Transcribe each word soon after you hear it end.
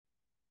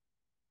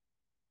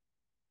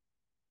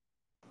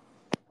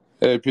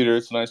Hey, Peter,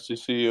 it's nice to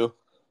see you.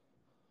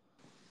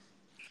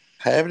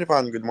 Hi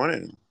everyone, good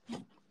morning.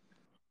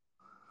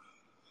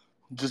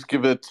 Just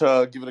give it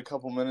a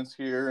couple minutes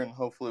here, and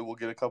hopefully we'll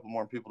get a couple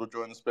more people to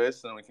join the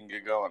space, and then we can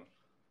get going.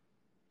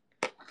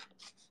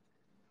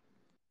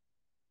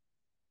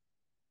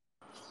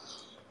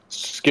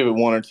 Just give it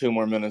 1 or 2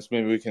 more minutes.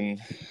 Maybe we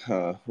can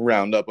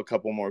round up a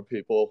couple more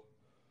people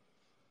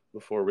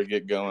before we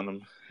get going.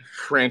 I'm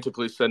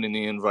frantically sending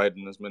the invite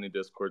in as many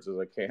Discords as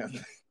I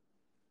can.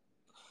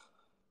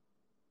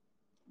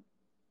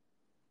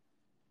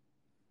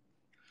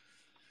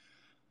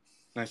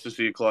 Nice to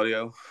see you,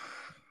 Claudio.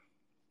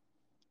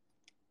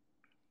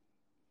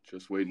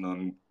 Just waiting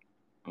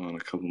on a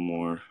couple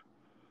more.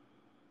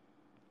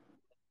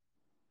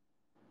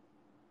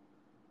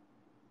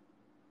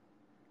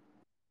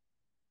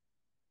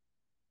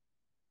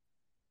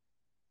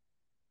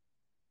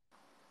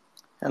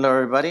 Hello,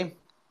 everybody.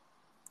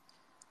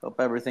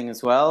 Hope everything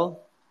is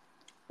well.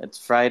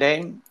 It's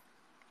Friday,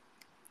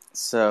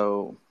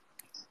 so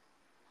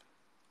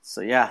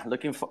yeah.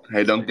 Looking for.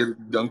 Hey, don't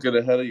get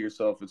ahead of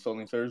yourself. It's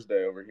only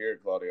Thursday over here,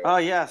 Claudio. Oh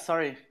yeah,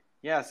 sorry.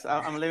 Yes,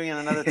 I'm living in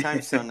another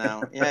time zone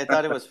now. Yeah, I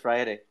thought it was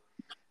Friday.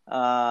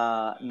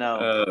 No.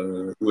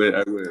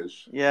 I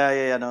wish.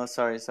 Yeah. No,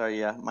 sorry.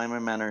 Yeah, mind my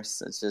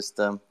manners. It's just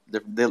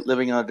they're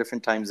living in a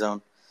different time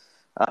zone.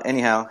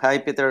 Anyhow, hi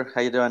Peter.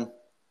 How you doing?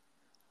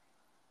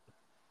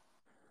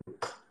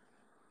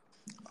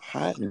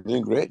 Hi, I'm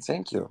doing great,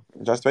 thank you.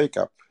 Just wake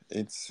up.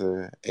 It's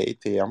 8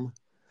 a.m.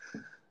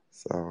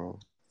 So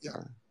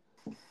yeah,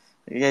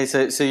 Yeah.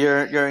 So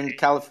you're in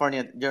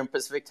California. You're in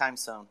Pacific time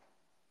zone.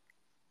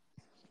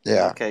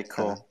 yeah. Okay.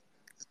 Cool.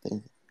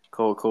 Think-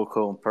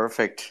 Cool.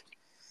 Perfect.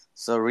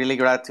 So really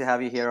glad to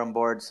have you here on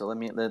board. So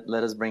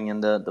let us bring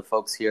in the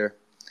folks here.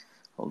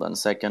 Hold on a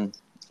second.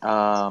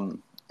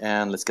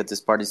 And let's get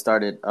this party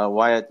started.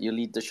 Wyatt, you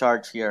lead the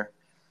charge here.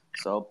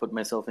 So I'll put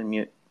myself in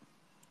mute.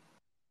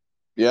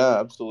 Yeah,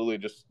 absolutely.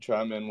 Just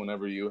chime in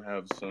whenever you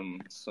have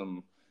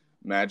some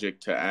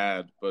magic to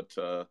add. But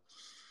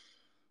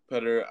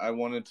Peter, I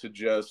wanted to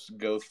just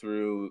go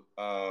through.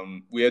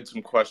 We had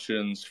some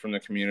questions from the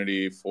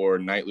community for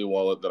Nightly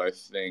Wallet that I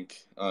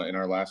think in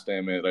our last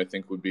AMA that I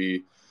think would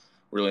be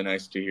really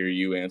nice to hear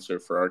you answer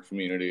for our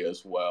community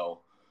as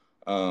well.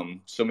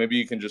 So maybe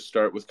you can just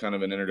start with kind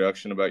of an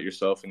introduction about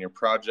yourself and your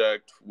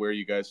project, where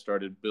you guys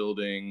started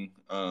building,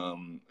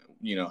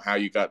 how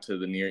you got to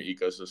the Near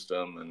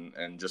ecosystem,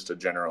 and just a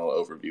general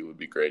overview would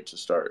be great to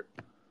start.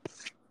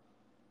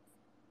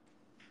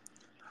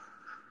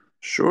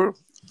 Sure.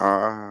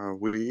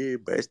 We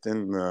based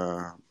in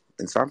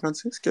San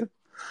Francisco.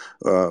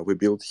 We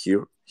built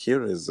here.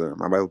 Here is a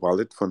mobile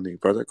wallet funding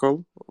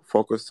protocol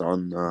focused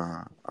on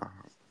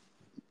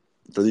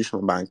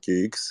traditional bank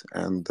UX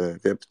and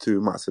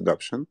Web2 mass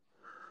adoption.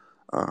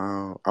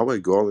 Our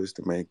goal is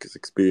to make the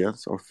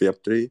experience of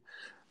Web3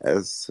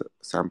 as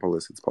simple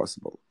as it's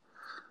possible.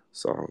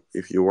 So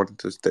if you want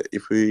to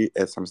if we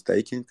add some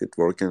staking, it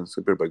works in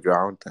super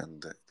background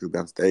and it will be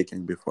on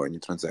staking before any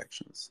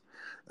transactions.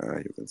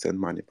 You can send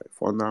money by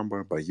phone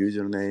number, by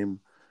username.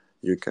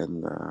 You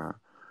can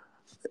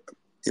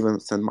even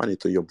send money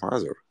to your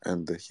mother,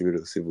 and he will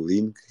receive a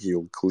link. He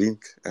will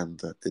click,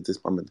 and at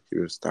this moment he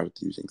will start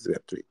using the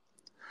Web3.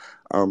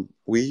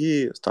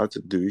 We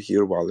started do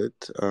here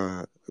wallet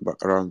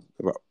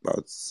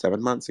about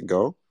 7 months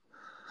ago.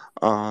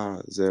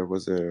 There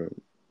was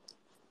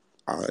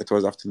it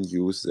was often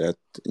used that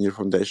Near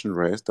Foundation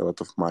raised a lot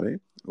of money.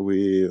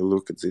 We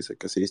look at this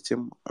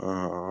ecosystem.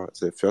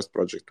 The first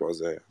project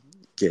was a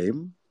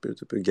game,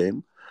 peer-to-peer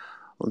game.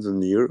 On the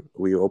Near,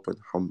 we opened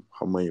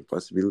how many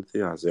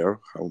possibilities are there,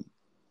 how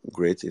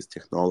great is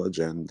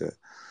technology, and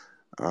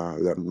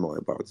learn more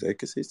about the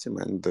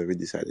ecosystem, and we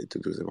decided to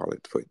do the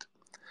wallet for it.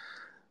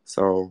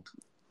 So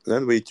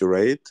then we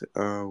iterate.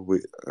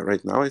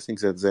 Right now, I think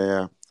that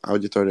the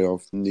auditory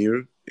of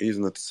Near is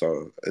not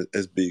so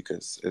as big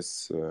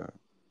as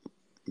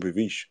we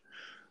wish.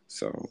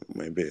 So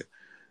maybe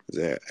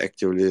there are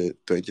actively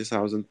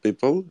 20,000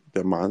 people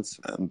per month,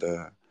 and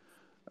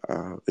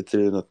it's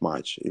really not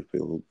much. If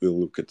we'll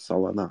look at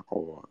Solana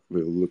or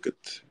we'll look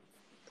at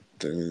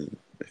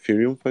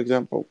Ethereum, for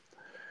example.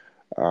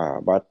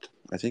 But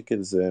I think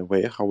it's a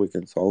way how we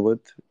can solve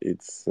it.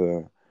 It's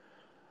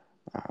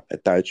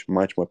attach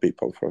much more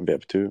people from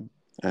Web2,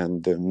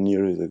 and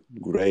Near is a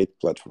great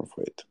platform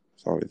for it.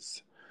 So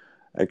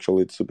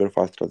it's super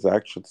fast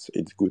transactions.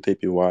 It's good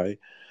APY.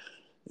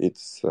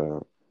 It's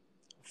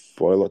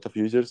for a lot of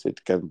users,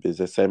 it can be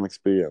the same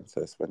experience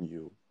as when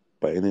you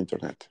buy an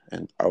internet.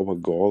 And our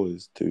goal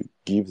is to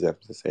give them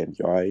the same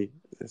UI,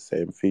 the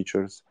same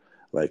features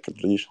like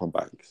traditional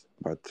banks,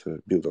 but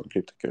built on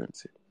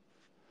cryptocurrency.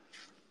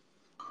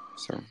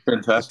 So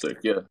Fantastic.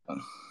 Yeah.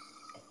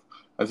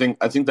 I think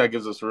that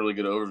gives us a really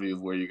good overview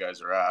of where you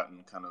guys are at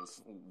and kind of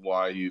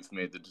why you've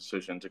made the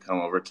decision to come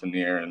over to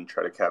Near and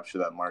try to capture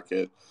that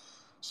market.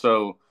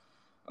 So,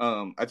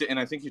 I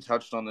think you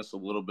touched on this a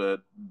little bit.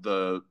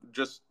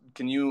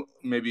 Can you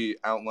maybe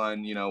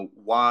outline,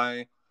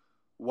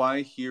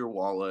 why Here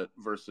Wallet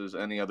versus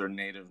any other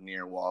native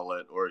near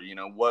wallet, or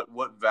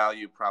what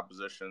value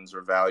propositions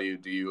or value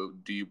do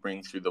you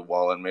bring through the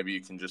wallet? Maybe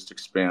you can just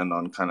expand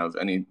on kind of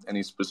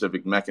any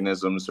specific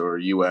mechanisms or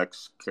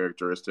UX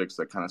characteristics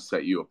that kind of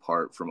set you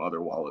apart from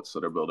other wallets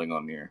that are building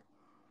on Near.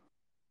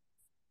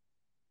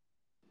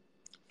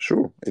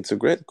 Sure, it's a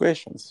great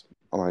question.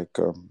 Like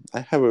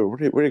I have a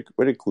very very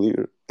very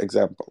clear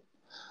example.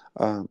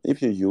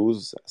 If you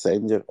use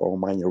Sender or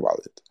Miner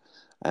wallet,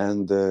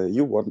 and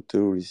you want to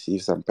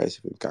receive some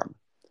passive income,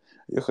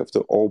 you have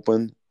to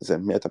open the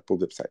Metapool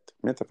website.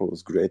 Metapool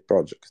is a great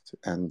project,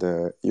 and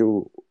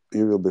you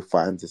will be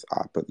find this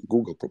app in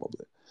Google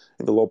probably.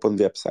 You will open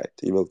the website,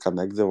 you will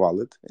connect the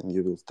wallet, and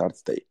you will start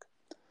stake.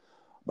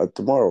 But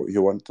tomorrow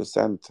you want to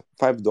send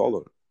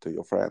 $5 to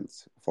your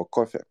friends for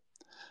coffee,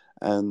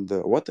 and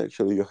what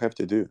actually you have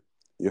to do?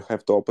 You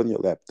have to open your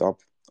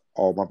laptop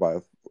or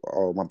mobile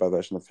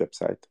version of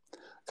website,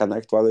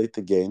 connect wallet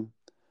again,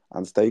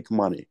 and stake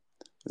money.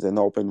 Then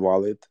open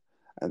wallet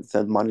and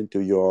send money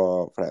to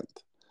your friend.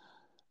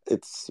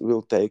 It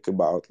will take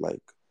about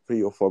like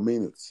 3 or 4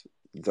 minutes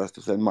just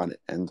to send money,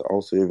 and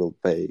also you will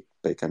pay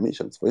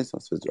commissions, for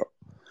instance, withdraw.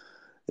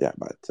 Yeah,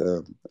 but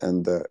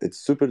it's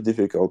super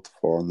difficult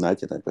for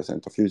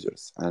 99% of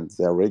users, and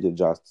they already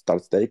just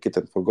start stake it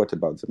and forgot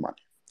about the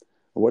money.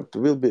 What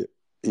will be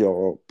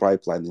your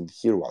pipeline in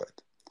Here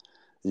Wallet?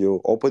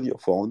 You open your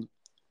phone,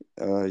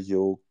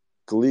 you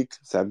click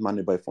send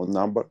money by phone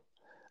number,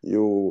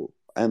 you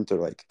enter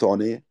like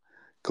Tony,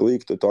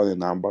 click to Tony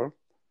number,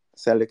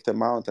 select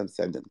amount and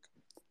sending.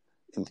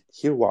 In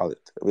Here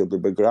Wallet will be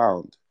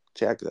background,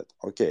 check that,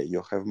 okay,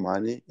 you have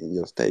money in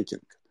your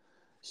staking.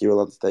 He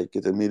will unstake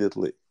it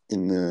immediately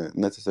in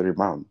necessary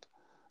amount.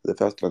 The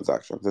first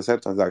transaction. The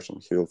second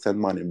transaction, he will send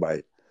money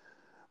by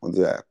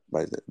the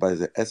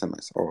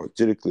SMS or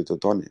directly to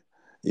Tony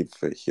if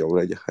he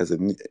already has a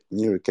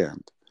near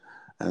account,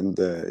 and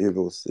you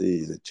will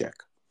see the check.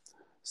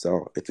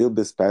 So it will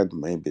be spent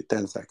maybe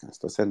 10 seconds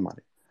to send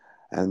money,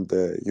 and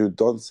you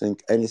don't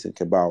think anything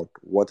about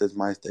what is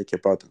my staking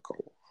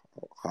protocol,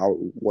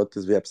 what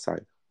is the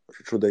website,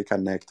 should I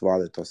connect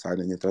wallet or sign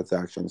any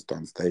transactions to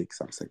unstake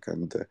something,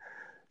 and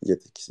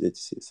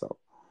etc. So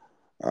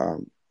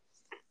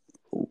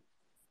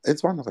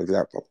it's one of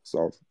examples.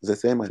 So the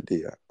same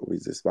idea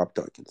with the swap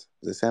tokens,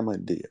 the same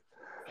idea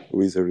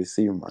with the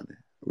receive money,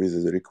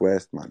 with the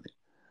request money,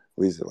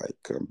 with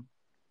like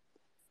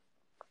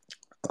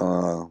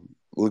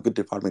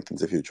liquidity farming in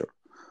the future.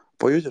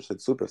 For users,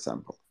 it's super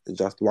simple. It's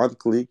just one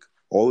click,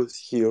 all is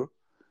here,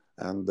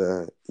 and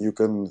you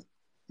can.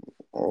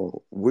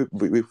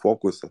 We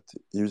focus that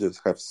users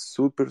have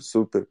super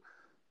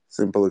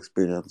simple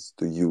experience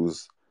to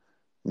use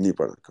new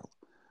protocol.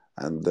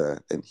 And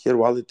in Here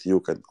Wallet, you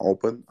can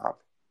open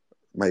up,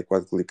 make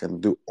one click,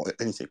 and do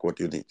anything what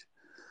you need.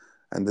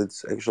 And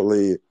it's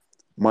actually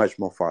much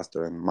more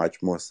faster and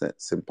much more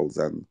simple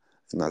than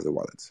in other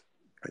wallets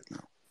right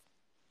now.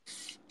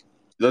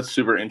 That's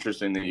super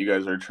interesting that you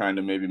guys are trying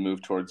to maybe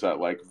move towards that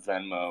like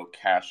Venmo,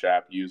 Cash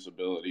App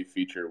usability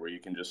feature where you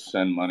can just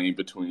send money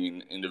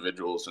between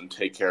individuals and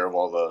take care of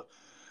all the.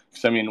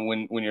 Because I mean,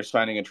 when you're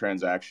signing a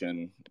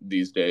transaction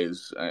these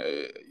days,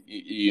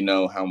 you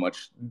know how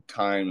much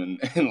time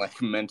and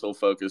like mental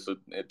focus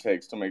it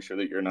takes to make sure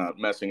that you're not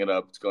messing it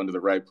up. It's going to the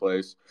right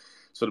place.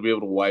 So to be able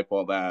to wipe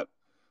all that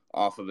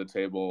off of the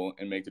table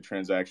and make the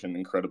transaction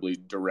incredibly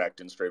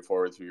direct and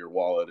straightforward through your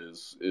wallet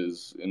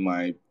is in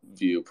my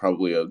view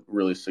probably a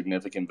really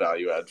significant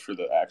value add for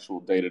the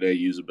actual day-to-day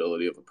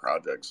usability of a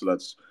project. So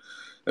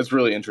that's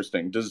really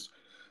interesting. This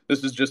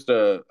is just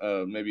a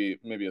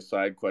maybe a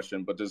side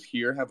question, but does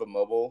Here have a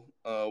mobile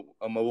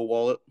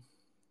wallet?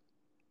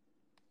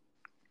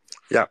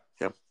 Yeah.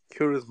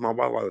 Here is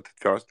mobile wallet at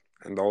first,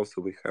 and also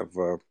we have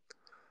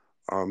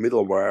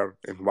middleware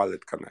in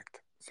Wallet Connect.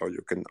 So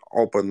you can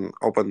open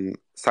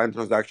sign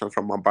transaction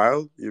from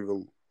mobile. You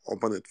will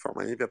open it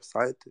from any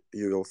website.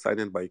 You will sign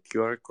it by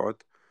QR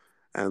code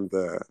and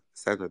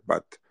send it.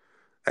 But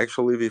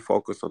actually, we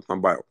focus on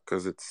mobile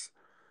because it's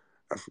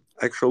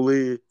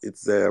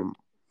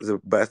the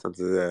best and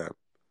the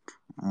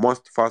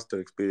most faster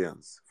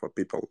experience for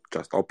people.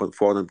 Just open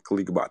phone and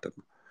click button,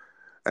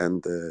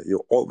 and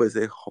you always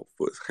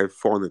have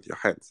phone in your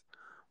hands,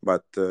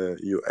 but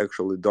you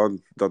actually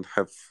don't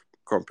have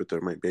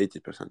computer maybe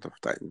 80% of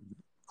time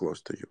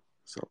close to you.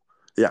 So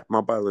yeah,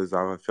 mobile is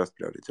our first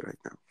priority right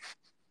now.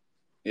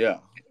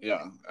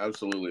 Yeah,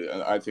 absolutely.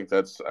 I think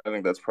that's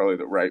probably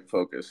the right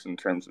focus in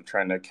terms of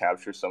trying to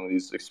capture some of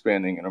these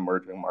expanding and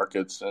emerging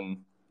markets and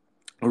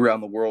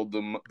around the world.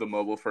 The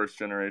mobile first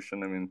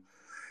generation. I mean,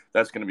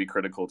 that's going to be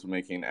critical to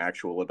making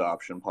actual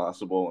adoption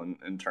possible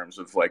in terms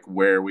of like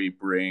where we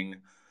bring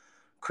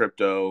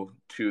crypto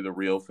to the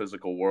real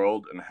physical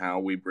world and how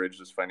we bridge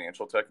this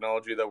financial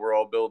technology that we're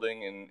all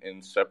building in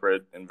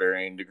separate and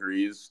varying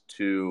degrees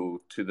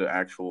to the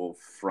actual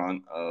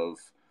front of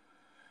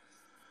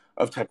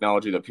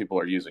technology that people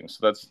are using.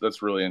 So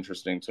that's really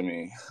interesting to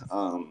me.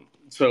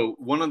 So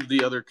one of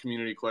the other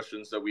community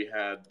questions that we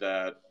had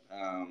that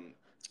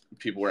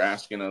people were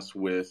asking us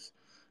with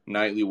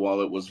nightly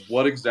wallet was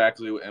what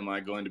exactly am I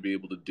going to be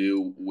able to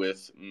do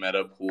with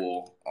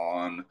Metapool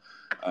on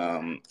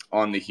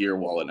the Here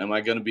wallet? Am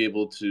I going to be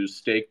able to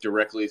stake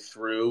directly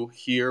through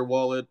Here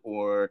wallet,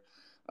 or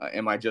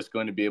am I just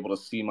going to be able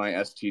to see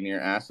my ST near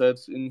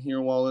assets in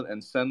Here wallet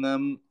and send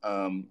them?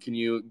 Can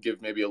you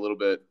give maybe a little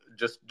bit,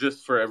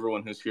 just for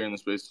everyone who's here in the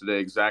space today,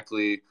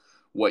 exactly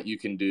what you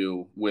can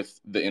do with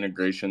the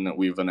integration that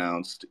we've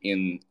announced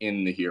in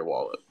the Here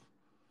wallet?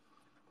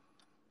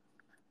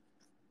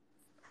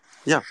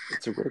 Yeah,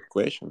 it's a great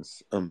question.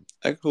 I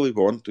actually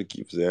want to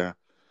give the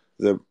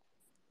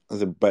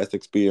the best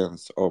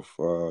experience of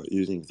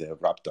using the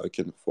wrap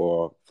token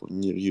for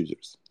new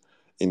users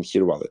in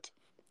Here wallet.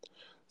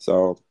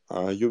 So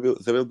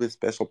there will be a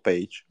special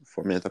page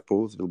for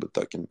Metapool. There will be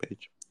token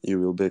page.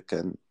 You will be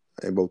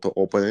able to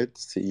open it,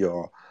 see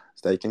your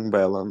staking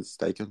balance,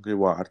 staking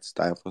rewards,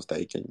 time for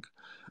staking.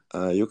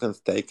 You can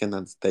stake and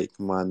unstake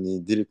money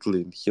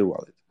directly in Here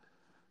wallet.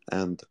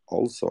 And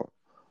also,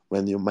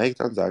 when you make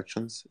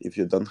transactions, if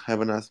you don't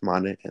have enough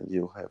money and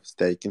you have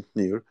staking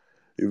near,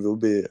 you will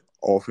be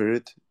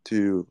offered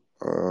to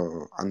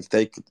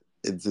unstake it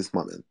at this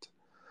moment.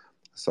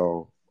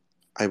 So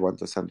I want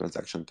to send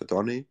transaction to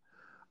Tony.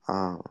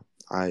 Uh,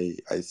 I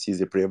see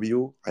the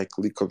preview, I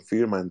click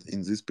confirm, and in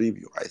this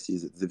preview, I see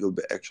that there will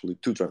be actually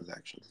two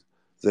transactions.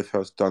 The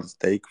first to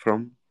unstake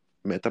from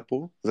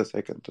Metapool, the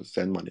second to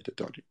send money to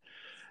Tony.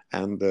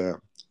 And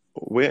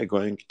we are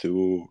going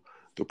to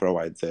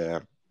provide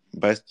the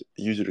best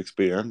user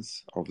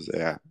experience of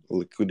the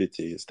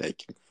liquidity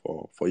staking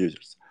for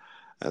users.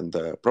 And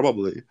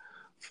probably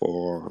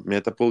for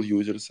Metapool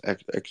users,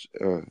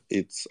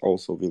 it's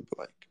also will be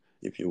like,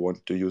 if you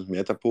want to use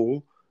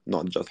Metapool,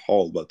 not just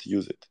hold, but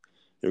use it,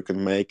 you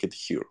can make it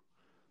here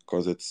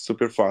because it's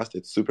super fast,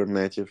 it's super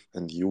native,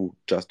 and you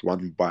just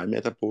want to buy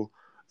Metapool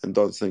and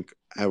don't think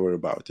ever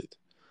about it.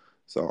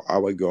 So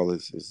our goal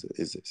is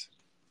this.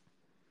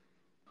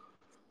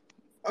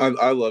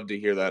 I love to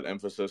hear that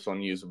emphasis on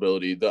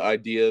usability. The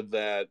idea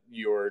that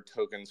your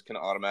tokens can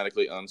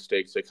automatically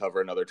unstake to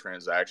cover another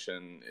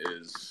transaction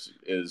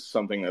is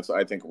something that's,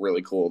 I think,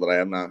 really cool that I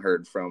have not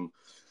heard from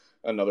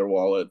another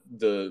wallet.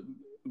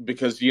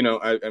 Because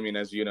I mean,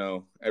 as you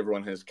know,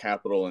 everyone has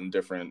capital in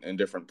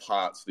different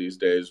pots these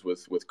days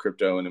with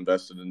crypto, and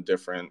invested in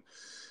different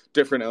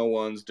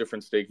L1s,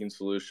 different staking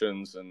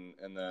solutions, and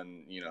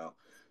then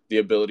the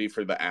ability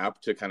for the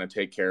app to kind of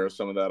take care of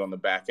some of that on the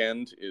back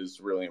end is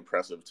really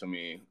impressive to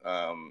me,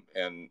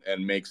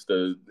 and makes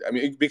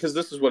because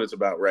this is what it's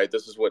about, right?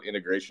 This is what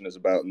integration is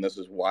about, and this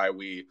is why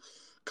we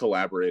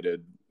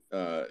collaborated,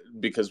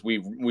 because we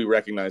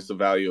recognize the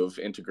value of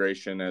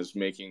integration as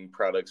making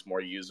products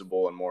more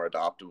usable and more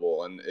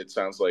adoptable. And it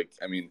sounds like,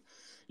 I mean,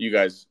 you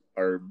guys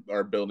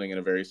are building in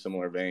a very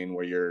similar vein,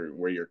 where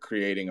you're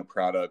creating a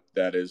product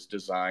that is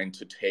designed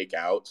to take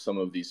out some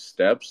of these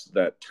steps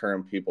that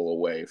turn people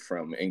away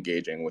from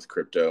engaging with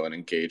crypto and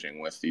engaging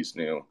with these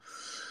new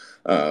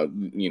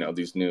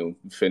these new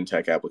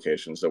fintech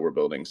applications that we're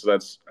building. So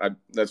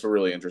that's a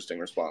really interesting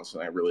response,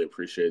 and I really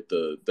appreciate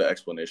the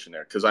explanation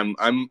there, because I'm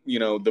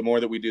the more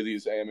that we do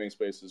these AMA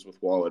spaces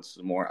with wallets,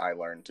 the more I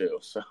learn too.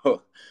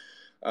 So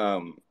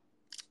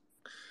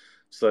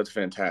that's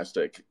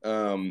fantastic.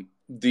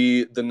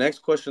 The next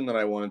question that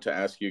I wanted to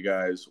ask you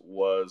guys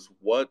was,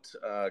 what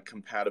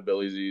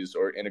compatibilities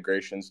or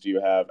integrations do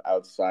you have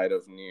outside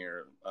of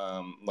Near?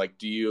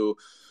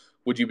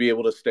 Would you be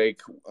able to stake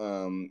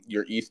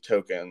your ETH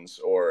tokens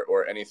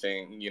or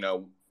anything?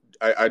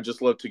 I'd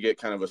just love to get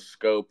kind of a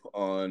scope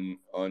on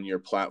your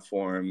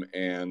platform,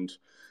 and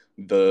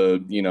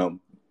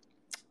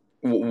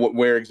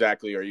where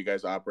exactly are you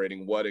guys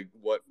operating? What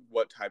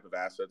type of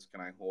assets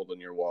can I hold in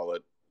your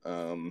wallet?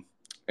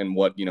 And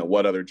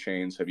what other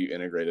chains have you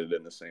integrated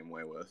in the same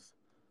way with?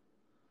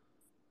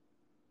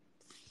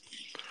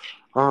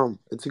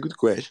 It's a good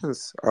question.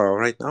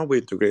 Right now we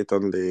integrate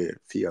only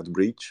Fiat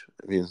Bridge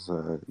with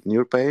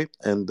NearPay,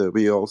 and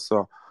we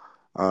also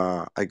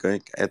are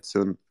going to add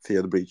soon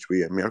Fiat Bridge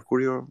via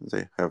Mercurial.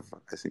 They have,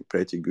 I think,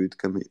 pretty good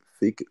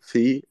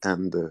fee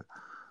and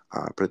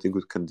pretty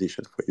good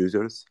conditions for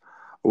users.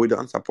 We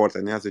don't support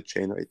any other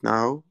chain right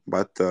now,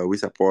 but we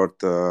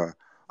support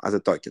other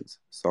tokens.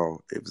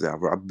 So if they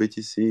have wrapped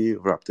BTC,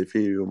 wrapped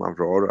Ethereum,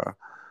 Aurora,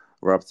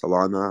 wrapped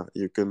Solana,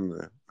 you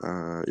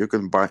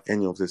can buy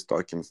any of these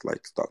tokens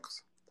like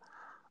stocks.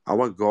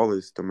 Our goal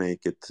is to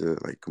make it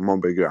like more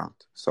background.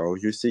 So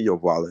you see your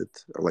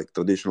wallet, like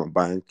traditional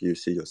bank, you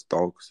see your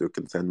stocks, you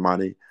can send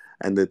money,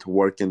 and it's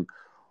working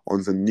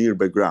on the near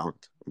background.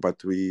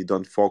 But we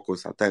don't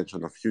focus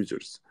attention of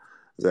users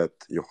that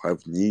you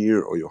have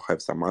near or you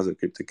have some other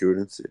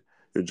cryptocurrency.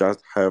 You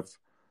just have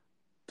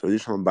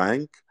traditional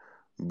bank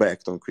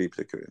backed on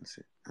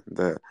cryptocurrency.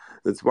 And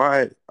that's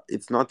why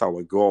it's not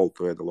our goal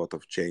to add a lot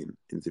of chain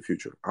in the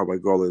future. Our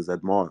goal is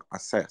add more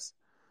access.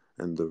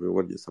 And we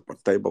already support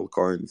stable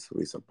coins.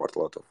 We support a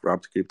lot of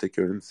wrapped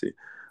cryptocurrency.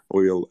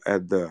 We will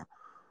add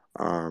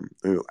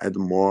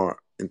more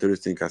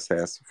interesting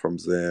access from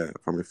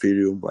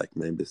Ethereum, like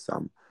maybe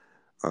some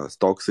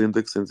stocks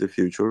index in the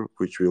future,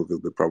 which will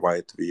be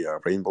provided via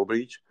Rainbow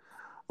Bridge.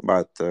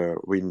 but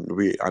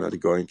we are not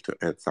going to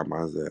add some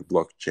other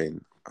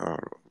blockchain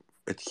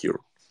at here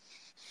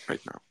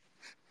right now.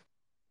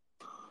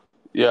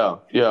 Yeah,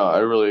 I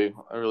really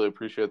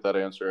appreciate that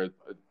answer.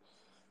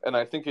 And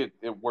I think it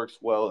works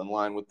well in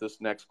line with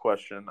this next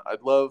question.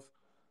 I'd love,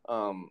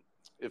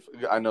 if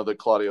I know that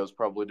Claudio's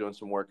probably doing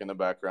some work in the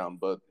background,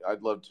 but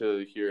I'd love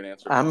to hear an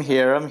answer. I'm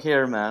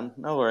here, man.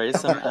 No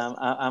worries.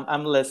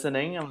 I'm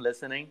listening.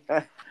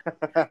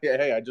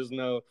 Hey, I just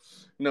know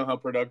how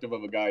productive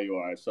of a guy you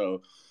are.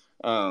 So,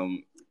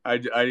 I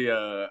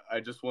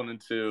just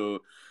wanted to.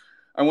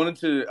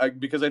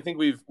 Because I think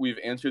we've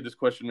answered this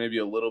question maybe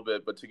a little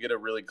bit, but to get a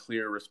really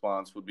clear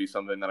response would be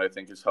something that I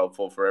think is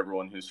helpful for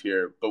everyone who's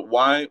here. But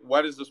why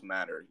does this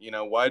matter?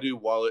 Why do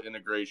wallet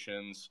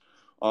integrations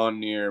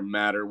on Near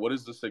matter? What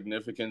is the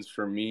significance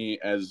for me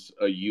as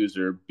a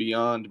user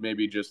beyond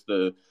maybe just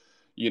the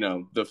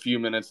few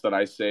minutes that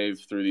I save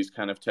through these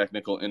kind of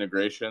technical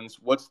integrations?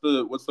 What's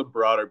the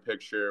broader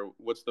picture?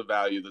 What's the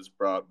value that's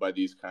brought by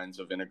these kinds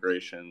of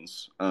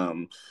integrations?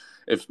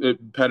 If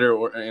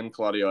Petter and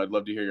Claudio, I'd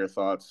love to hear your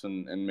thoughts,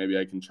 and maybe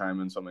I can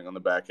chime in something on the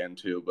back end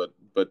too.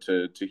 But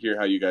to hear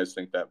how you guys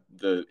think that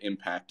the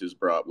impact is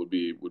brought would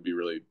be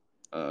really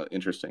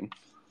interesting.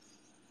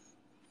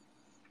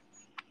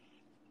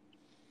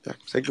 Yeah,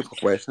 thank you for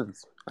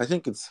questions. I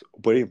think it's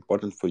very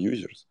important for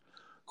users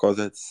because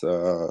it's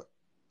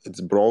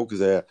broke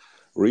the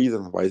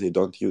reason why they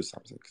don't use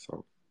something.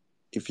 So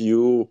if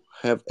you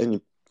have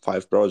any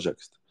 5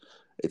 projects,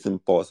 it's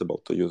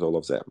impossible to use all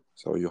of them.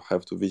 So you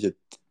have to visit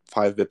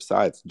 5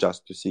 websites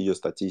just to see your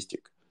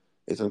statistic.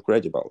 It's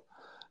incredible.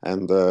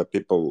 And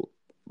people,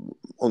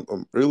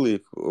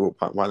 really 1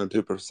 or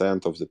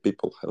 2% of the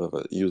people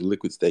have use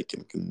liquid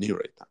staking in Near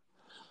right now.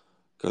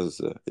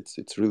 Because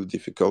it's really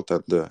difficult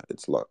and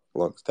it's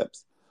long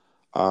steps.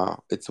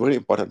 It's very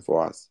important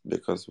for us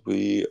because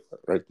we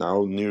right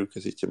now Near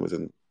ecosystem is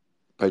in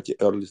pretty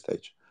early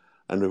stage,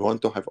 and we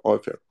want to have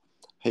offer.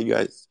 Hey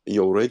guys,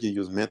 you already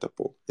use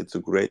Metapool. It's a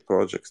great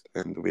project,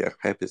 and we are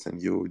happy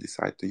and you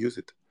decide to use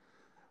it.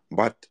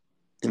 But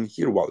in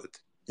Here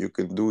Wallet, you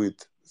can do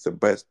it the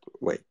best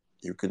way.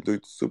 You can do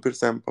it super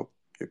simple.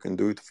 You can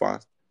do it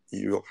fast.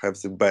 You will have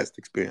the best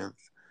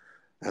experience.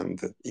 And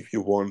if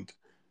you want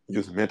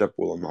use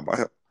Metapool on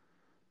mobile,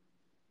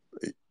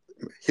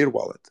 Here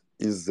Wallet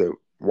is the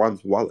one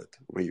wallet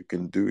where you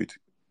can do it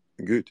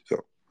good.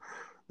 So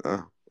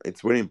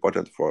it's very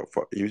important for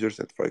users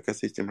and for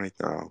ecosystem right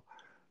now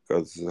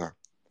because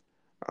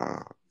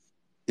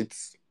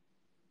it's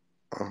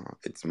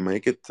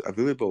make it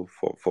available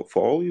for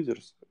all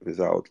users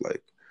without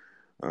like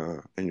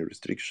any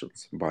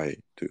restrictions by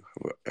to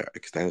have an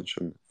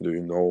extension. Do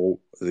you know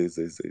this?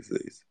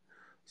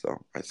 So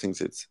I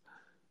think it's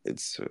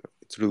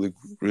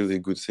really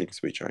good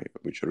things which I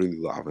really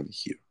love and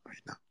hear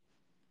right now.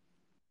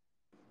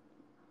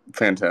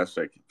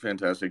 Fantastic.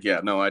 Yeah,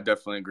 no, I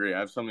definitely agree. I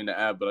have something to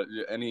add, but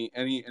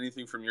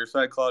anything from your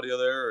side, Claudio,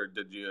 there, or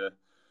did you?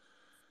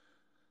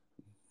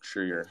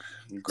 Sure, you're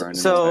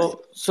grinding.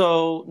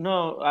 So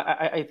no,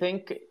 I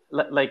think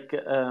like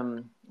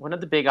one of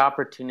the big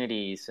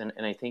opportunities, and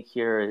I think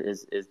here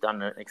is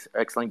done an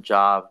excellent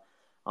job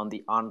on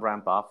the on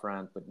ramp off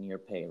ramp with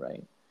NearPay,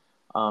 right?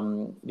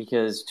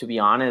 Because to be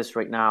honest,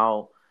 right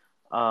now,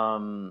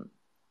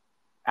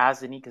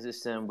 as an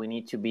ecosystem, we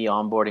need to be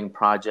onboarding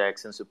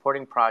projects and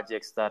supporting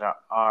projects that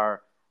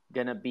are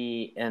going to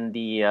be in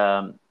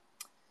the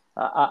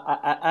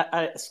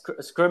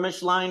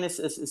skirmish line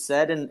is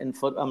said in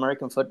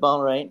American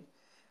football, right?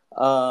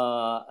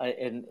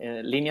 In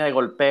línea de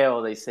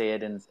golpeo, they say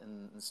it in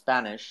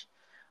Spanish.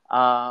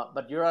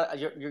 But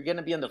you're going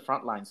to be on the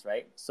front lines,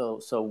 right? So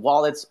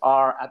wallets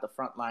are at the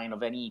front line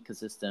of any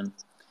ecosystem.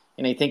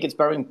 And I think it's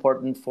very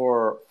important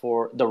for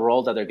the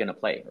role that they're going to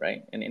play,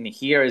 right? And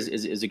here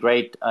is a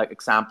great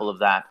example of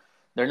that.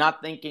 They're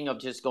not thinking of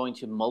just going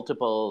to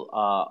multiple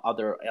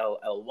other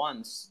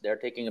L1s. They're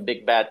taking a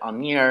big bet on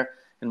Near,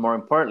 and more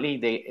importantly,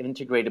 they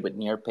integrated with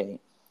NearPay.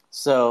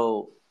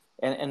 So,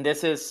 and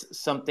this is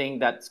something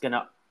that's going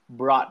to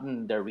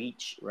broaden their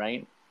reach,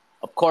 right?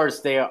 Of course,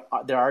 there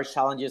are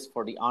challenges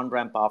for the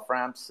on-ramp,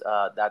 off-ramps.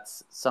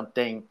 That's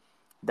something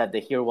that the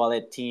Here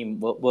Wallet team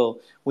will.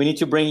 We need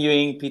to bring you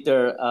in,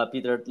 Peter,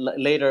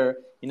 later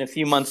in a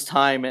few months'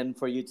 time, and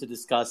for you to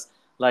discuss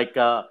like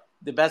the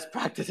best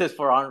practices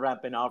for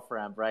on-ramp and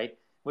off-ramp, right?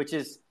 Which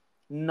is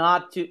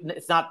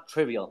it's not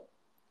trivial.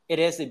 It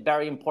is a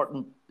very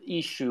important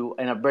issue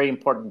and a very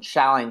important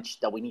challenge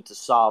that we need to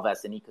solve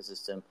as an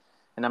ecosystem.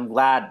 And I'm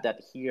glad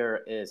that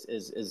Here is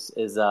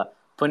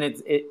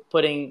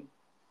putting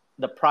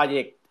the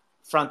project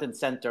front and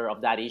center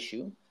of that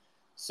issue.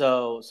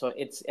 So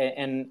it's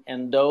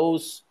and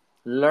those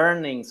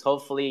learnings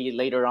hopefully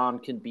later on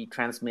can be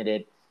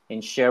transmitted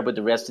and shared with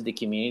the rest of the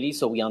community,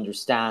 so we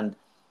understand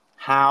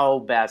how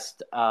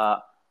best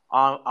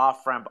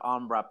off-ramp,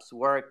 on-ramps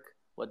work,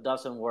 what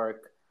doesn't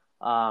work,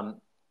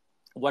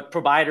 what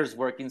providers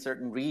work in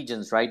certain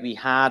regions, right? We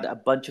had a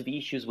bunch of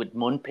issues with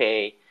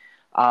MoonPay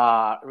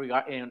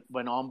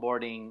when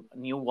onboarding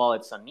new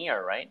wallets on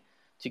Near, right?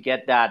 to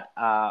get that.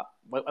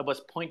 What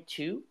was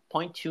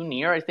 0.2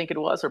 near, I think it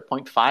was, or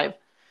 0.5,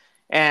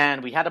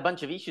 and we had a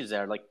bunch of issues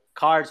there. Like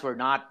cards were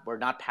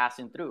not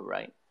passing through,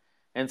 right?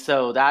 And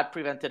so that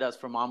prevented us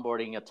from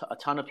onboarding a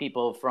ton of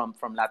people from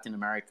Latin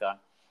America.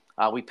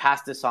 We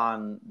passed this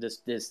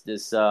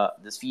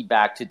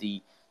feedback to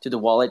the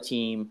wallet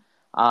team,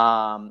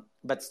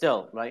 but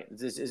still, right?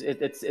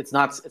 It's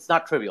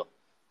not trivial,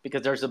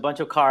 because there's a bunch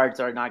of cards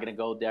that are not going to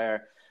go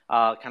there,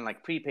 kind of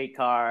like prepaid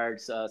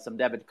cards, some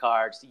debit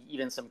cards,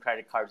 even some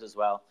credit cards as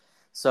well.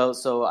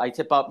 So I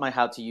tip out my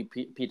hat to you,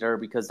 Peter,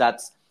 because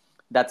that's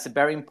a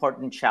very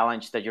important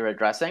challenge that you're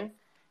addressing.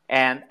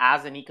 And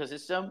as an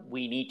ecosystem,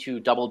 we need to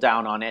double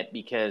down on it,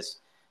 because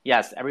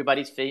yes,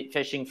 everybody's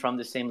fishing from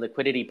the same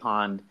liquidity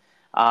pond,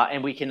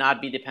 and we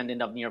cannot be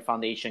dependent of Near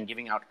Foundation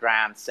giving out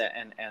grants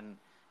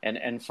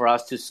and for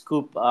us to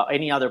scoop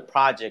any other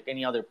project,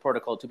 any other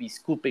protocol to be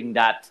scooping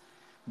that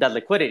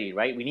liquidity,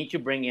 right? We need to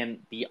bring in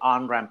the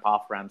on-ramp,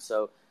 off-ramp.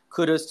 So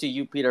kudos to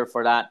you, Peter,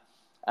 for that.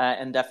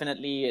 And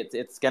definitely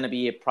it's going to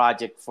be a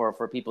project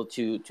for people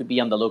to be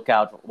on the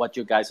lookout what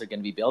you guys are going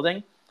to be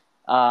building.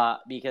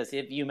 Because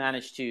if you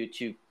manage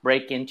to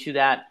break into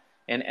that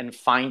and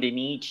find a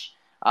niche,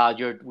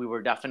 we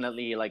were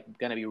definitely like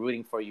going to be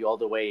rooting for you all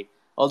the way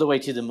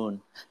to the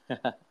moon.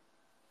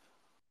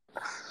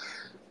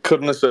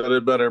 Couldn't have said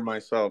it better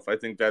myself. I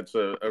think that's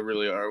a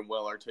really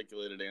well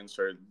articulated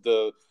answer.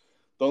 The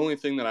only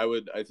thing that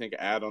I think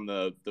add on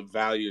the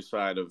value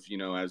side of,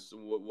 as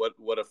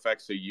what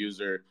affects a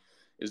user,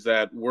 is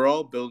that we're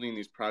all building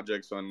these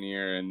projects on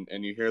Near,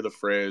 and you hear the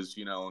phrase,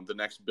 the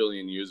next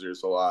billion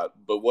users a lot.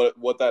 But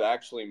what that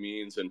actually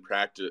means in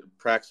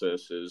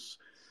praxis is,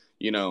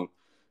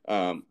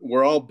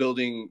 we're all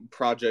building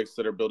projects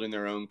that are building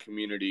their own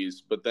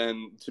communities, but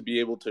then to be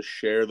able to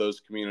share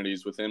those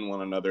communities within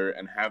one another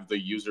and have the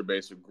user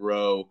base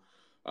grow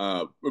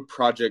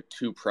project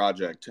to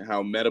project,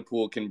 how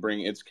Metapool can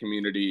bring its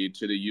community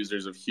to the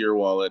users of Here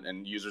Wallet,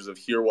 and users of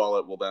Here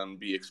Wallet will then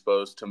be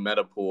exposed to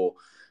Metapool.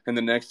 And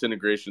the next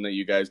integration that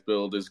you guys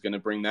build is going to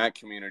bring that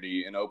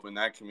community and open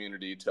that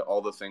community to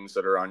all the things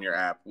that are on your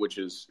app, which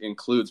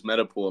includes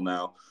Metapool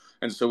now.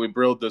 And so we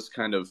build this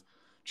kind of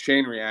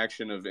chain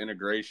reaction of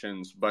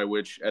integrations by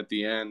which at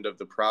the end of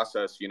the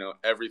process,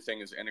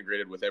 everything is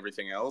integrated with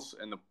everything else,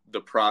 and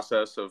the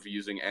process of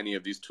using any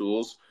of these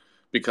tools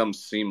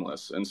becomes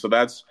seamless. And so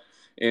that's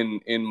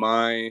in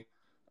my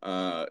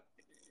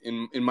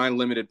in my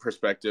limited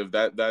perspective,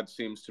 that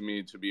seems to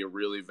me to be a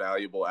really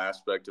valuable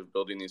aspect of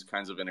building these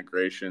kinds of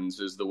integrations,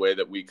 is the way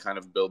that we kind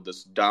of build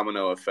this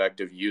domino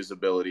effect of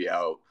usability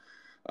out,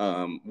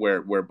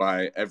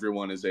 whereby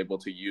everyone is able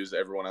to use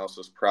everyone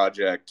else's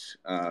project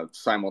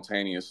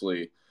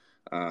simultaneously.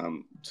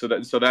 So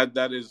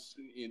that is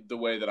the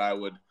way that I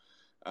would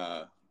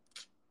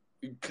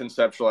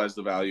conceptualize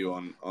the value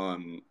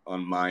on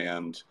my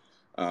end.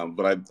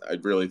 But I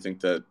really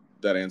think that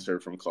answer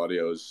from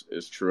Claudio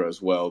is true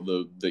as well.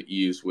 The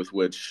ease with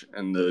which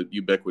and the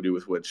ubiquity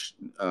with which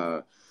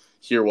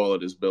Here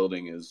Wallet is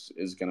building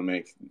is going to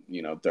make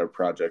their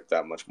project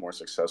that much more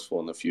successful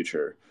in the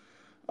future.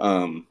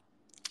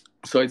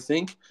 So I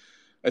think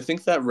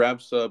that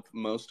wraps up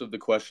most of the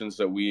questions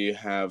that we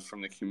have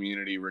from the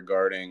community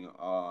regarding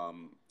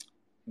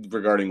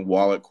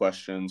wallet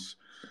questions.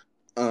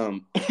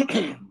 So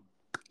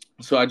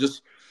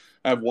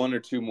I have one or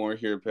two more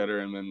here,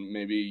 Peter, and then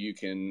maybe you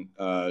can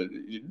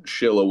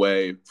shill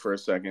away for a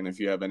second if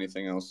you have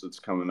anything else that's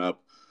coming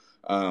up.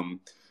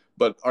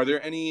 But are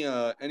there any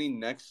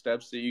next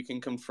steps that you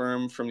can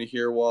confirm from the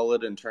Here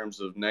Wallet in terms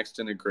of next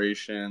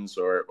integrations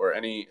or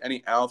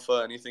any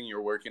alpha, anything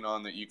you're working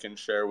on that you can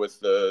share with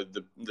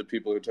the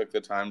people who took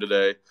the time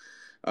today,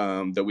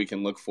 that we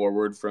can look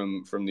forward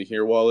from the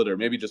Here Wallet, or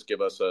maybe just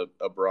give us a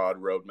broad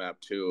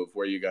roadmap too of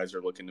where you guys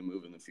are looking to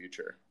move in the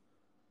future?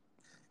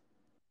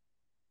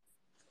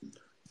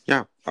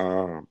 Yeah,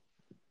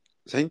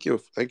 thank you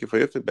for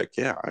your feedback.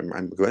 Yeah,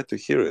 I'm glad to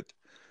hear it.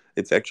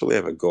 It's actually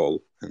have a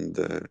goal,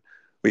 and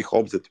we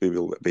hope that we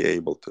will be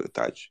able to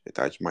attach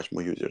much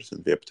more users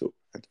in Web2,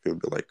 and will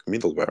be like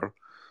middleware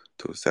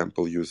to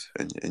sample use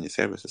any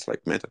services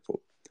like Metapool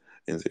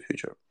in the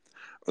future.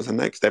 The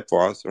next step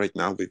for us right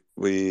now,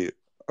 we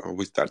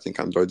starting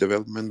Android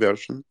development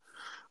version.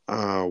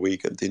 We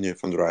continue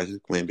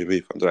fundraising. Maybe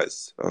we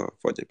fundraise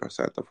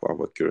 40% of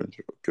our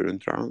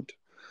current round.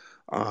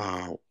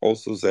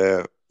 Also,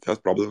 the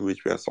first problem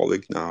which we are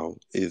solving now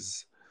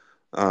is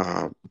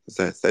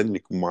the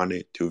sending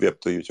money to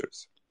Web2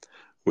 users.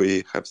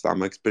 We have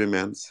some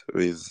experiments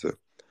with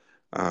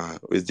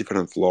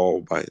different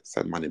flow, by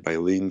send money by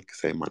link,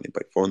 send money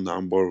by phone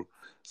number,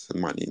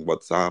 send money in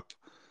WhatsApp,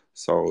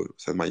 so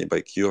send money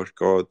by QR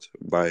code,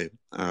 by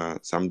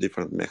some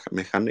different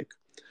mechanic.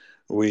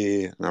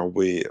 We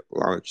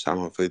launch some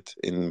of it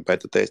in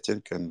beta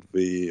testing, and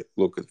we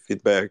look at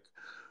feedback.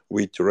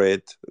 We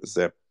iterate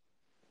the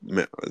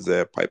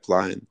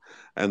pipeline,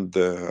 and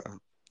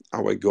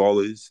our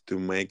goal is to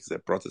make the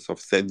process of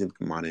sending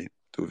money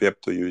to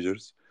Web2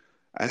 users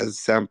as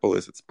simple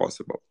as it's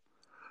possible.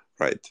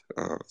 Right.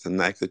 The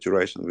next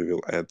iteration, we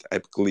will add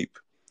app clip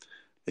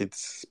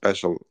It's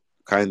special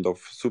kind of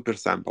super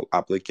sample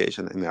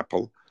application in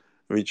Apple,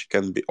 which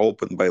can be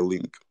opened by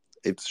link.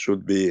 It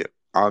should be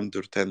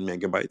under 10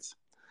 megabytes,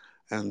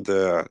 and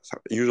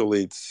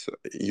usually it's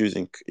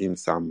using in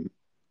some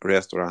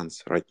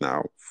restaurants right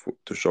now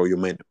to show you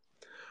menu.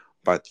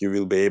 But you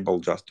will be able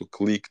just to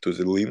click to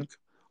the link,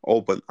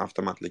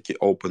 automatically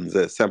open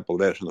the sample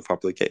version of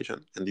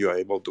application, and you are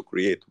able to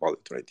create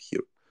wallet right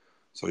here.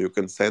 So you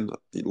can send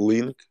the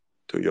link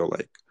to your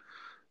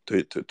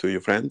to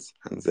your friends,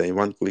 and they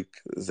one click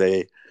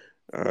they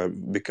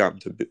become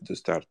to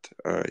start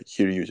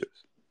here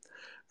users.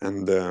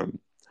 And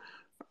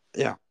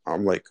yeah,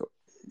 I'm like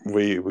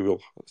we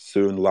will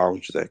soon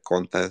launch the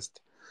contest.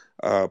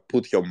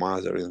 Put your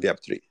mother in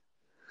Web3.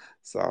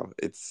 So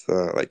it's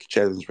like a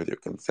challenge where you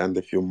can send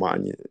a few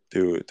money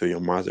to your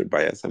mother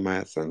by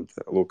SMS and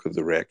look at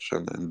the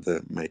reaction and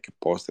make a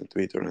post on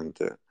Twitter. And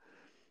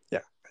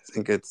yeah, I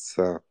think it's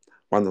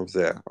one of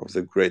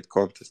the great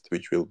contests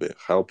which will be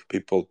help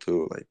people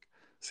to like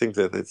think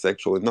that it's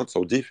actually not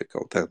so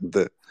difficult,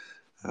 and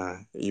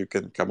you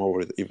can come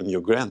over even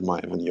your grandma,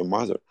 even your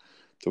mother,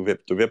 to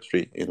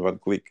Web3 in one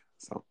click.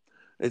 So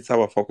it's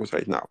our focus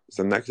right now.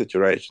 The next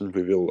iteration,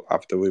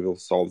 after we will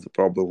solve the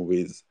problem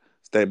with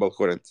stable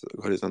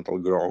horizontal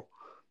growth,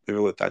 we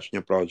will attach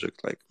new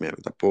projects like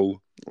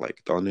Metapool,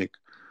 like Tonic,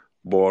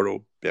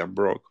 Borrow,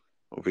 Pembroke.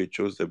 We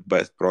choose the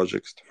best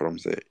projects from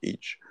the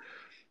each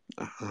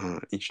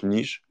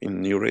niche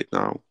in new right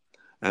now,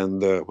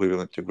 and we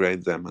will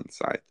integrate them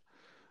inside.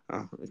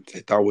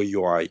 It's our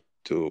UI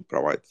to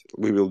provide.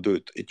 We will do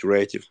it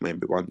iterative,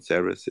 maybe one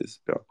services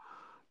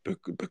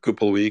per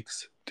couple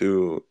weeks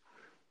to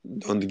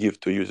don't give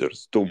to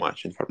users too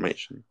much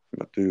information,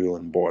 but we will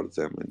onboard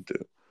them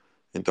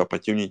into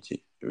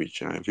opportunity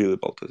which are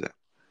available to them.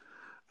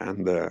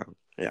 And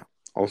yeah,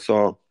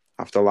 also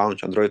after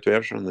launch Android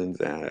version in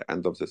the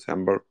end of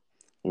December,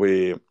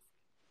 we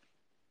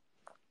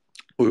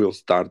will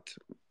start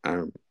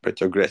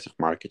pretty aggressive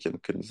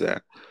marketing in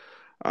the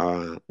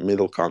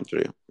middle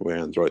country where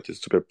Android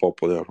is super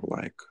popular,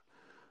 like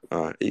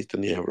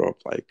Eastern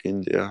Europe, like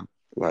India,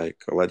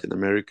 like Latin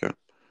America.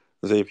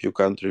 There are a few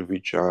countries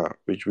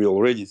which we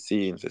already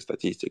see in the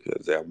statistics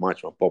that they are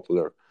much more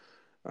popular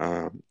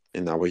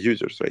in our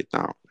users right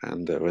now.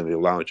 And when we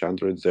launch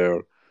Android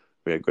there,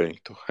 we are going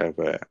to have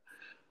a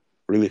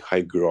really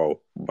high growth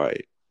by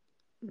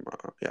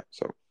yeah.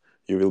 So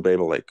you will be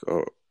able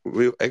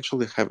we'll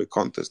actually have a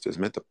contest with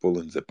Metapool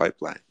in the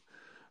pipeline,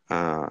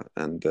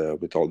 and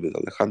we told with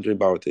Alejandro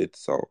about it.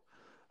 So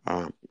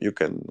you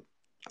can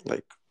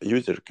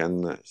user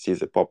can see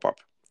the pop up,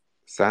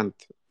 send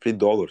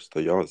 $3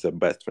 to your the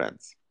best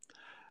friends,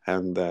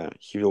 and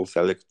he will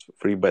select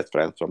 3 best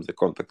friends from the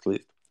contact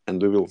list, and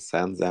we will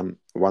send them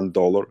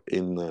 $1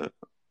 in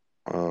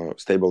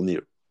stable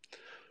near.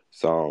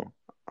 So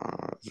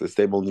the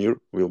stable near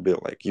will be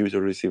like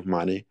user receive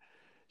money.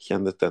 He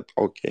understand,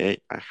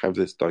 okay, I have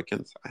these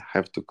tokens, I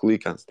have to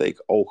click and stake.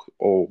 Oh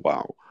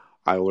wow,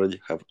 I already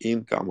have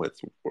income.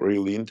 It's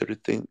really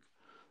interesting,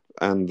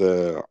 and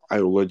I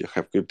already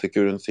have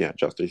cryptocurrency. I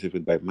just received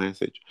it by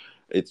message.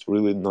 It's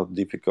really not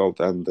difficult,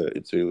 and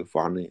it's really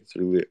funny. It's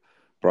really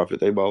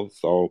profitable.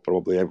 So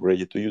probably I'm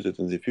ready to use it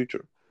in the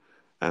future,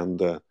 and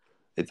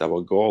it's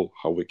our goal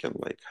how we can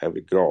have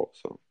it grow.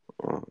 So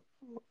uh,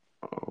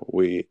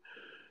 we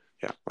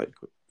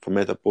for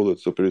Metapool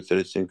it's super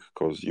interesting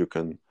because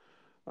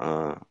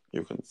uh,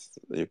 you can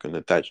you can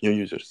attach new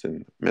users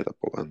in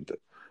Metapool, and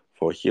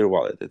for here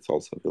wallet it's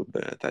also will be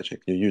attaching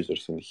new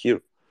users in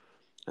here,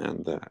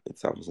 and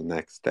it's also the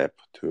next step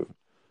to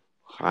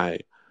high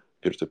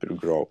peer-to-peer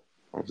growth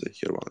of the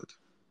here wallet.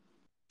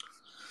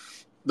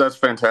 That's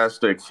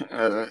fantastic.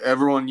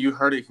 Everyone, you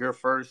heard it here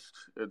first.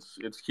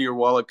 It's Here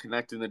Wallet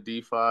connecting the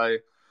DeFi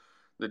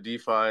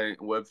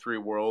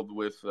Web3 world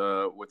with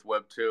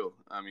Web2.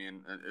 I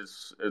mean,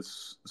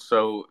 it's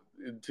so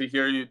to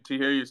hear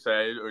you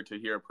say, or to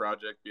hear a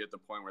project be at the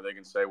point where they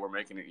can say we're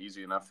making it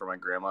easy enough for my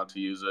grandma to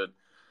use it,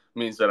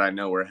 means that I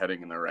know we're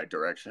heading in the right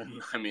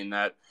direction. I mean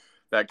that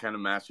kind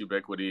of mass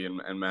ubiquity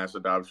and mass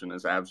adoption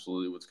is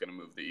absolutely what's going to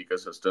move the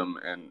ecosystem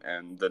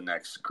and the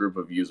next group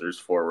of users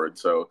forward.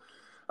 So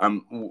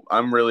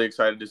I'm really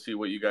excited to see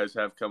what you guys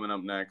have coming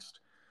up next.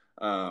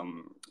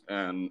 And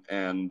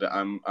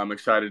I'm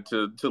excited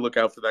to look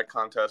out for that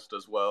contest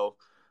as well.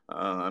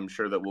 I'm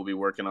sure that we'll be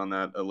working on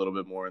that a little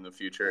bit more in the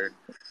future.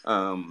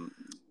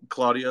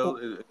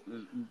 Claudio,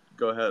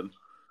 go ahead.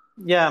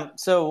 Yeah.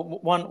 So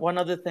one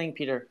other thing,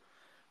 Peter.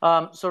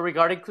 So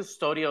regarding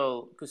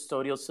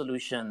custodial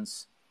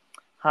solutions,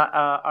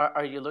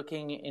 are you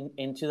looking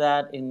into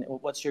that?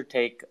 What's your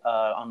take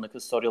on the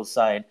custodial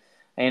side?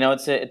 And,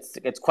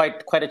 it's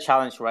quite a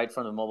challenge, right,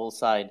 from the mobile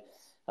side,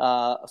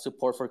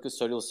 support for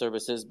custodial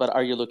services. But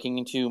are you looking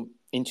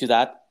into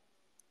that?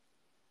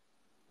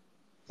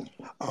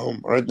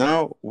 Right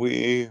now,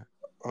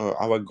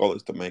 our goal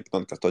is to make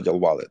non-custodial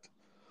wallet.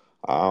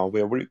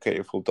 We are very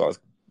careful to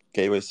ask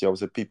KYC of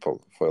the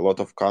people. For a lot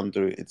of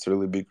country, it's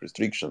really big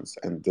restrictions,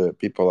 and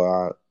people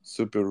are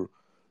super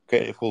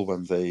careful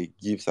when they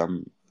give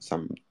some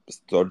some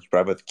storage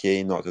private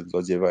key not in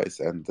the device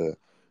and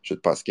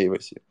should pass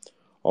KYC.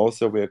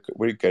 Also, we're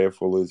very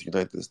careful with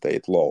United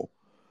States law,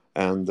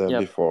 and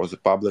before they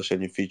publish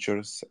any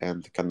features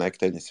and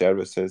connect any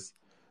services,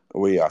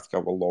 we ask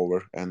our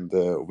lawyer, and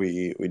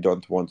we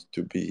don't want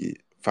to be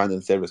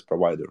finance service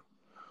provider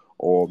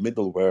or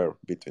middleware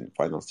between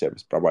finance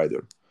service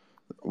provider.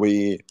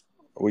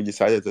 We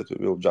decided that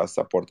we will just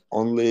support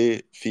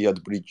only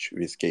fiat bridge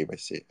with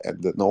KYC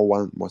and no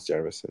one more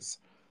services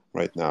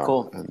right now.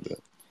 Cool. And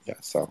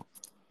so.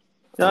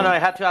 No, I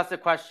had to ask the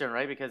question,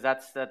 right? Because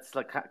that's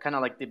like kind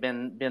of like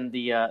been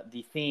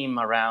the theme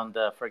around,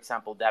 for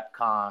example,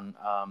 DEPCON,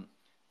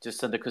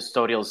 just on the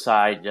custodial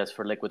side, just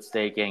for liquid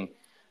staking.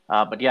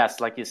 But yes,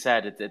 like you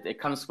said, it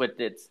comes with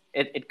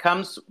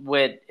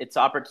its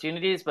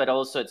opportunities, but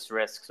also its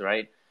risks,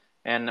 right?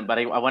 But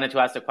I wanted to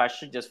ask the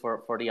question just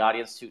for the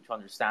audience to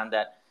understand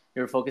that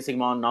you're focusing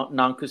more on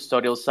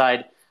non-custodial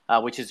side,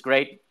 which is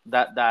great.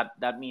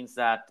 That means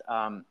that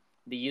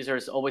the user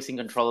is always in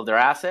control of their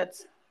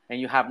assets, and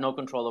you have no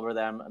control over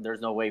them.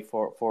 There's no way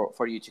for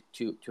you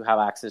to have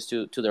access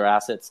to their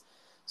assets.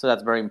 So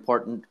that's very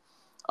important.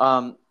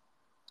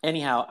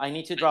 Anyhow, I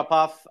need to drop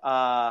off.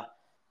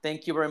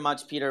 Thank you very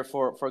much, Peter,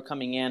 for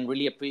coming in.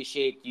 Really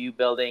appreciate you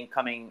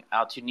coming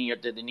out to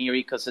the Near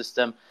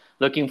ecosystem.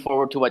 Looking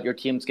forward to what your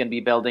team's going to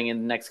be building in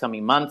the next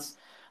coming months.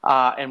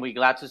 And we're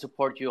glad to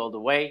support you all the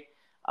way.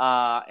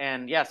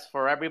 And yes,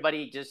 for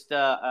everybody, just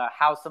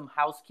some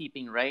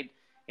housekeeping, right?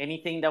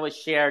 Anything that was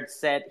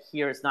said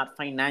here is not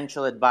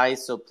financial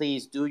advice. So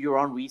please do your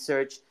own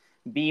research.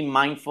 Be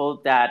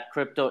mindful that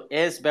crypto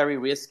is very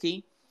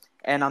risky,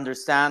 and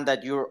understand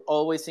that you're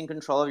always in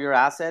control of your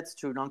assets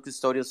through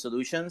non-custodial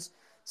solutions.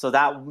 So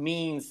that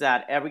means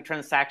that every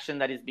transaction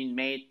that is being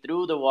made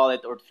through the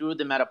wallet or through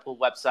the Metapool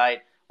website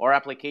or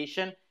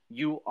application,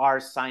 you are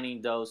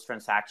signing those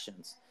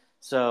transactions.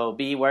 So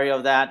be wary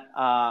of that.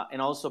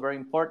 And also very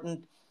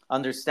important,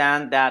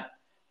 understand that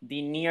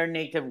the Near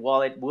native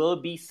wallet will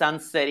be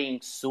sunsetting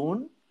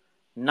soon.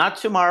 Not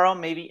tomorrow,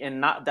 maybe,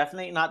 and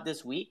definitely not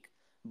this week,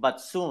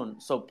 but soon.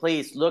 So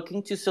please look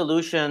into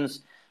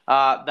solutions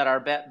that are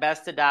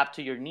best adapt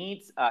to your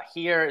needs.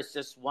 Here is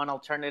just one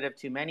alternative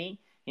to many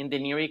in the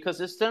Near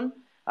ecosystem.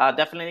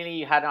 Definitely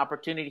you had an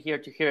opportunity here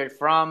to hear it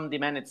from the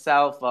man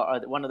itself,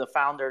 one of the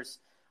founders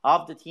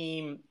of the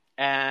team.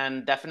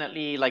 And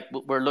definitely, like,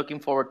 we're looking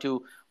forward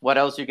to what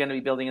else you're going to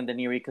be building in the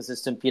Near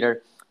ecosystem,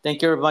 Peter.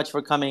 Thank you very much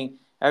for coming.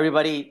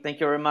 Everybody, thank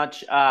you very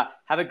much.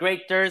 Have a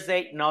great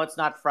Thursday. No, it's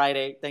not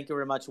Friday. Thank you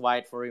very much,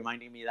 Wyatt, for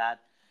reminding me that.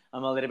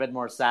 I'm a little bit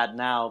more sad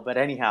now. But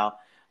anyhow,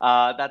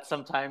 that's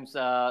sometimes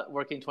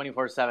working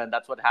 24/7.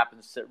 That's what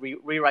happens. It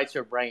rewrites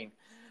your brain.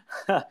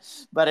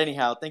 But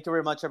anyhow, thank you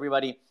very much,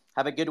 everybody.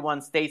 Have a good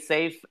one. Stay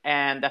safe.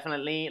 And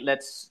definitely,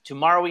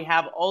 tomorrow we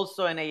have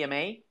also an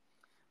AMA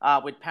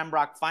with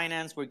Pembroke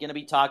Finance. We're going to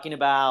be talking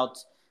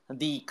about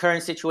the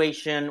current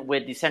situation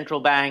with the central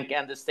bank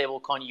and the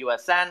stablecoin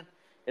USN.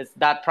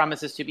 That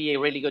promises to be a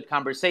really good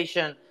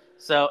conversation.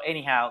 So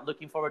anyhow,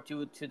 looking forward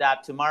to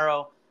that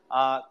tomorrow.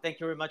 Thank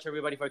you very much,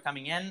 everybody, for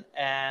coming in.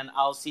 And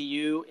I'll see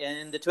you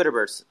in the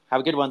Twitterverse.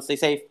 Have a good one. Stay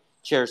safe.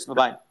 Cheers.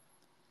 Bye-bye.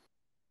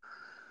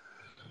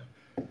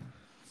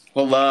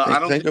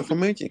 Well, thank you for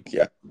meeting.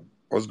 Yeah, it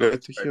was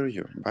great to hear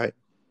you. Bye.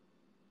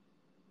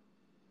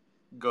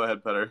 Go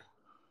ahead, Peter.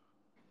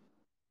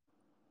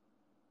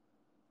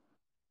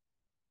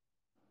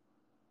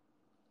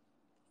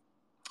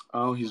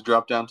 Oh, he's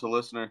dropped down to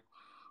listener.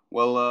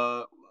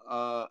 Well,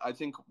 I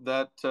think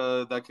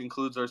that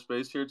concludes our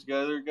space here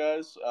together,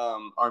 guys.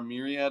 Our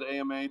Myriad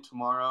AMA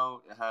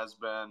tomorrow has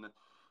been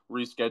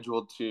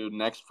rescheduled to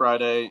next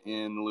Friday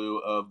in lieu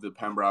of the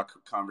Pembroke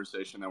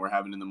conversation that we're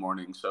having in the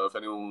morning. So if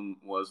anyone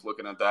was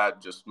looking at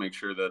that, just make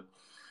sure that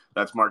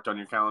that's marked on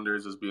your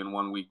calendars as being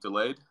 1 week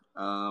delayed.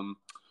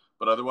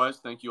 But otherwise,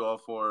 thank you all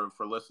for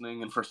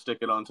listening and for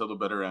sticking on till the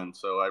bitter end.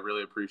 So I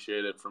really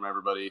appreciate it from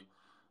everybody.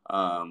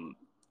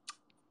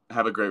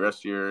 Have a great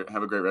rest of your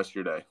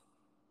day.